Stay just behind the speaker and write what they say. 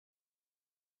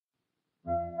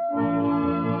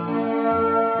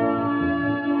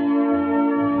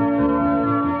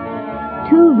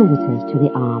visitors to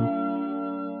the Arm.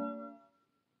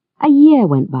 A year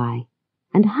went by,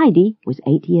 and Heidi was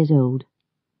 8 years old.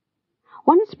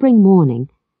 One spring morning,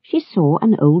 she saw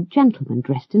an old gentleman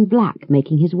dressed in black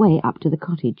making his way up to the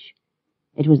cottage.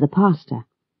 It was the pastor.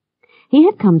 He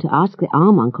had come to ask the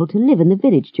Arm uncle to live in the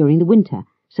village during the winter,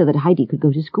 so that Heidi could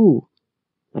go to school.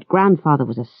 But grandfather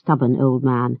was a stubborn old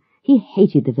man. He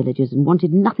hated the villagers and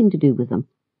wanted nothing to do with them.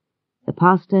 The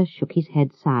pastor shook his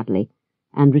head sadly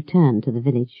and returned to the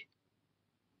village.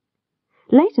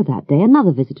 Later that day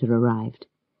another visitor arrived.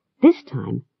 This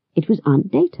time it was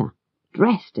Aunt Data,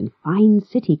 dressed in fine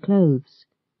city clothes.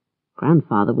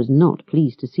 Grandfather was not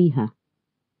pleased to see her.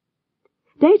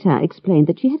 Data explained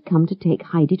that she had come to take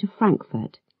Heidi to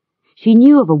Frankfurt. She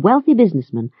knew of a wealthy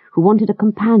businessman who wanted a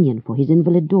companion for his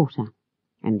invalid daughter,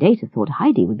 and Data thought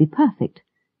Heidi would be perfect.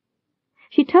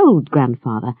 She told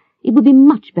Grandfather it would be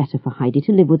much better for Heidi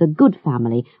to live with a good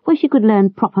family where she could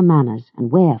learn proper manners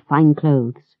and wear fine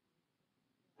clothes.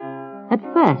 At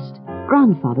first,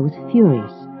 Grandfather was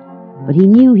furious, but he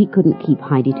knew he couldn't keep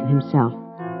Heidi to himself,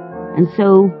 and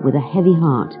so, with a heavy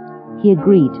heart, he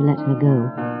agreed to let her go.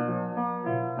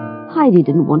 Heidi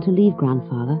didn't want to leave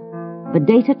Grandfather, but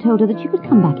Data told her that she could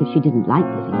come back if she didn't like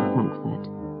living in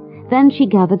Frankfurt. Then she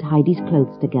gathered Heidi's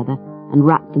clothes together and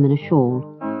wrapped them in a shawl.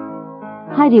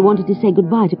 Heidi wanted to say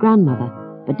goodbye to Grandmother,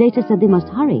 but Data said they must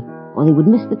hurry, or they would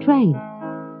miss the train.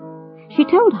 She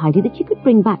told Heidi that she could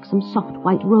bring back some soft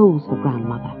white rolls for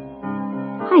Grandmother.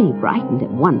 Heidi brightened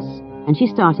at once, and she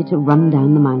started to run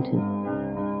down the mountain.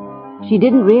 She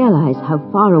didn't realize how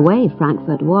far away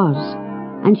Frankfurt was,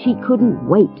 and she couldn't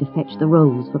wait to fetch the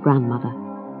rolls for Grandmother.